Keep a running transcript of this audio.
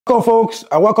Welcome, folks,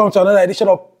 and welcome to another edition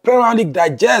of Premier League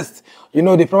Digest. You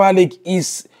know, the Premier League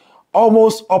is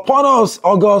almost upon us.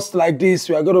 August like this,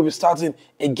 we are going to be starting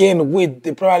again with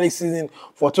the Premier League season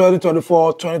for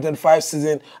 2024-2025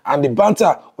 season, and the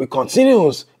banter will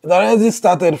continues. It already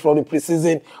started from the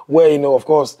preseason where, you know, of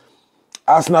course,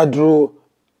 Arsenal drew,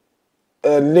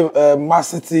 Man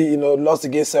City, lost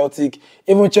against Celtic.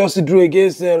 Even Chelsea drew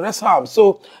against West Ham.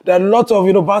 So there are a lot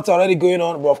of, banter already going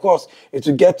on. But of course, it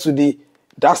will get to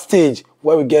that stage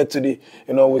where we get to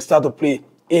we start to play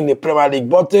in the Premier League.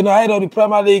 But ahead of the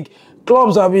Premier League,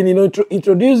 clubs have been,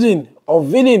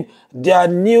 unveiling their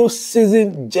new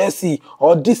season jersey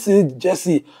or this season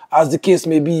jersey, as the case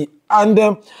may be. And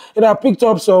I picked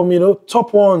up some,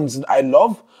 top ones I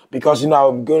love because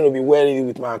I'm going to be wearing it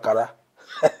with my Ankara.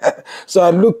 So I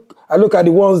look at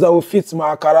the ones that will fit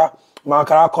my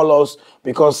Ankara colors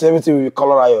because everything will be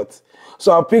color riot.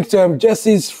 So I picked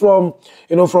jerseys from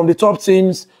the top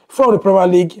teams from the Premier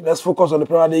League. Let's focus on the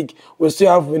Premier League. We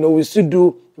still have we still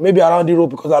do maybe around Europe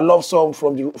because I love some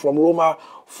from Roma,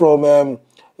 from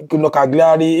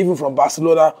Cagliari, even from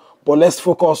Barcelona. But let's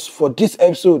focus for this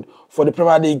episode for the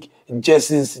Premier League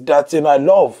jerseys that I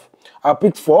love. I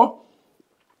picked 4.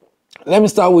 Let me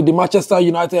start with the Manchester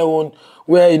United one,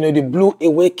 where the blue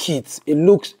away kit. It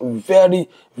looks very,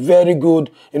 very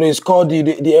good. It's called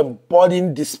the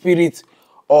embodying the spirit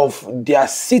of their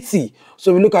city.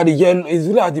 So we look at the yellow. It's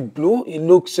really at the blue. It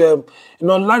looks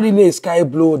not really sky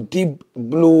blue, deep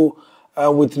blue,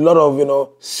 with a lot of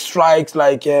strikes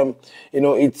like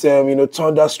it's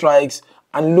thunder strikes,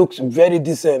 and looks very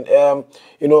decent.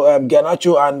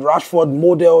 Garnacho and Rashford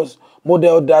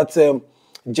modeled that.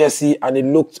 Jersey, and it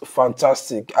looked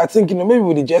fantastic. I think maybe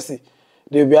with the jersey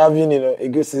they'll be having a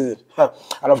good season.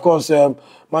 And of course, Man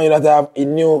United have a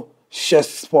new shirt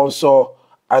sponsor,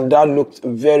 and that looked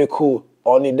very cool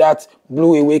on it. That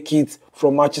blue away kit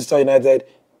from Manchester United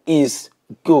is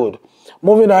good.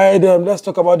 Moving ahead, let's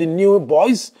talk about the new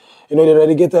boys. They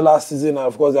relegated last season, and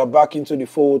of course they're back into the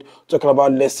fold. Talking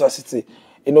about Leicester City,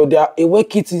 their away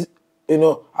kit is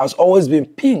has always been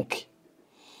pink,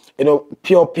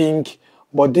 pure pink.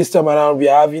 But this time around, we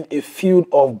are having a field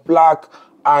of black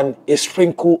and a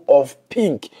sprinkle of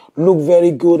pink. Look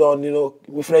very good on,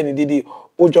 Wilfred Ndidi,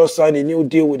 who just signed a new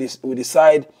deal with the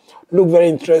side. Look very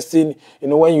interesting,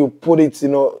 when you put it,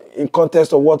 in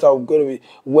context of what I'm going to be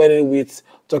wearing with,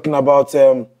 talking about,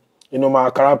 my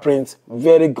Ankara print.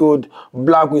 Very good.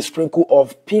 Black with sprinkle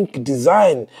of pink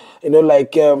design,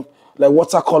 like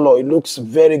watercolor. It looks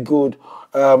very good,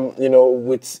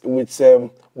 with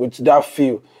that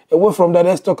feel. Away from that,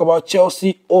 let's talk about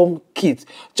Chelsea home kit.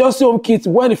 Chelsea home kit,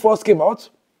 when it first came out,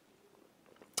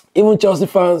 even Chelsea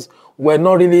fans were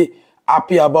not really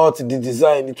happy about the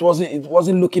design. It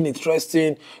wasn't looking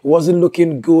interesting. It wasn't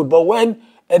looking good. But when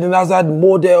Eden Hazard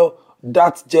modeled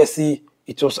that jersey,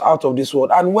 it was out of this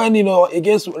world. And when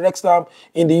against Wrexham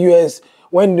in the US,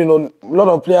 when a lot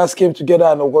of players came together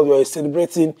and of course we were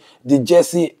celebrating, the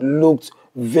jersey looked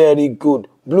very good.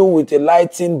 Blue with a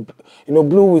lighting,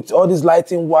 blue with all these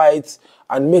lighting whites,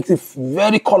 and makes it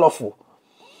very colorful.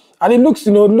 And it looks,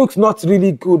 looks not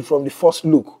really good from the first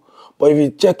look. But if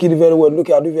you check it very well, look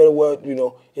at it very well,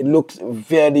 it looks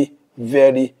very,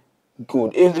 very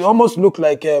good. It almost looked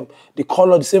like the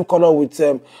same color with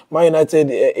Man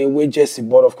United away jersey.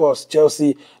 But of course,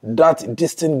 Chelsea, that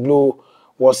distinct blue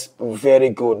was very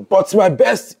good. But my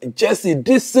best jersey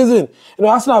this season,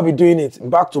 Arsenal will be doing it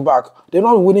back to back. They're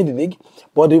not winning the league,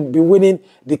 but they'll be winning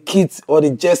the kit or the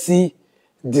jersey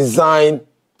design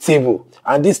table.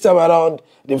 And this time around,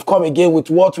 they've come again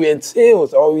with what we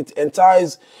entails or it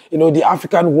entices, the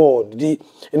African world, the,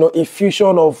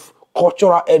 infusion of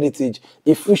cultural heritage,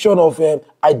 a fusion of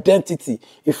identity,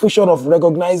 a fusion of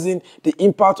recognizing the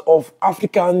impact of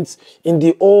Africans in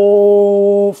the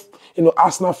whole,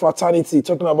 Arsenal fraternity,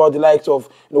 talking about the likes of,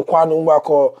 Kwame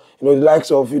Nwako, the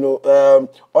likes of,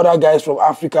 other guys from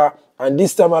Africa. And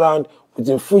this time around, with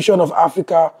the fusion of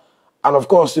Africa and, of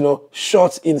course,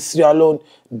 shots in Sierra Leone,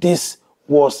 this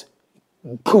was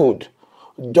good.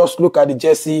 Just look at the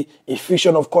jersey, a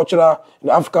fusion of cultural,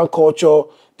 African culture,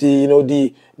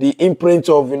 the imprint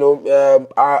of,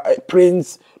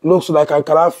 prints, looks like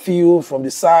Ankara feel from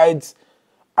the sides,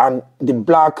 and the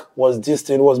black was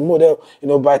distinct. It was modeled,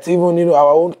 by even,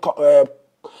 our own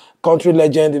country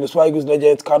legend, Super Eagles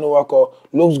legend, Kanu Wako.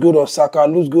 Looks good on Saka,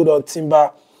 looks good on Timber,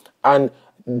 and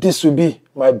this will be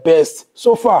my best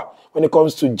so far when it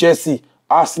comes to jersey,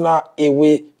 Arsenal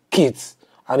away kits.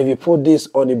 And if you put this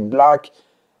on a black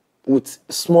with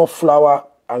small flower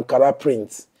Ankara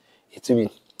prints, it will be.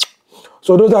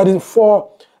 So those are the 4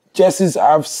 jerseys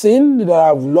I've seen that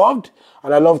I've loved.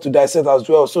 and I love to dissect as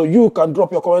well. So you can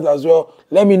drop your comment as well.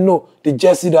 Let me know the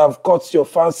jersey that have caught your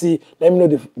fancy. Let me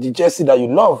know the jersey that you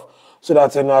love, so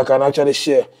that I can actually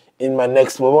share in my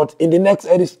next one. But in the next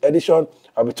edition,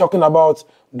 I'll be talking about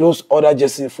those other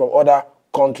jerseys from other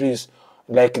countries,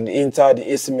 like the Inter,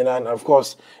 the AC Milan, and of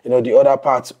course, the other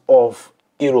parts of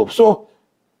Europe. So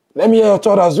let me hear your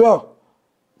thought as well.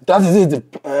 That is it,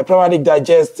 the Premier League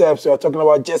Digest steps. We are talking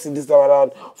about jersey this time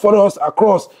around. Follow us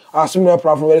across our similar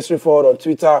platform, very straightforward, on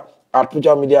Twitter, at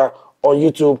Puja Media, on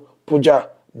YouTube, Puja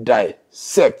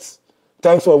Dissects.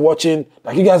 Thanks for watching.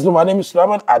 Like you guys know, my name is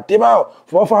Sulaiman Adebayo.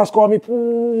 For fans call me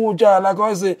Puja. Like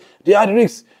I say, the higher the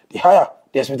risks, the higher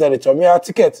the expected return. Me our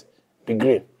ticket. Be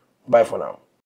green. Bye for now.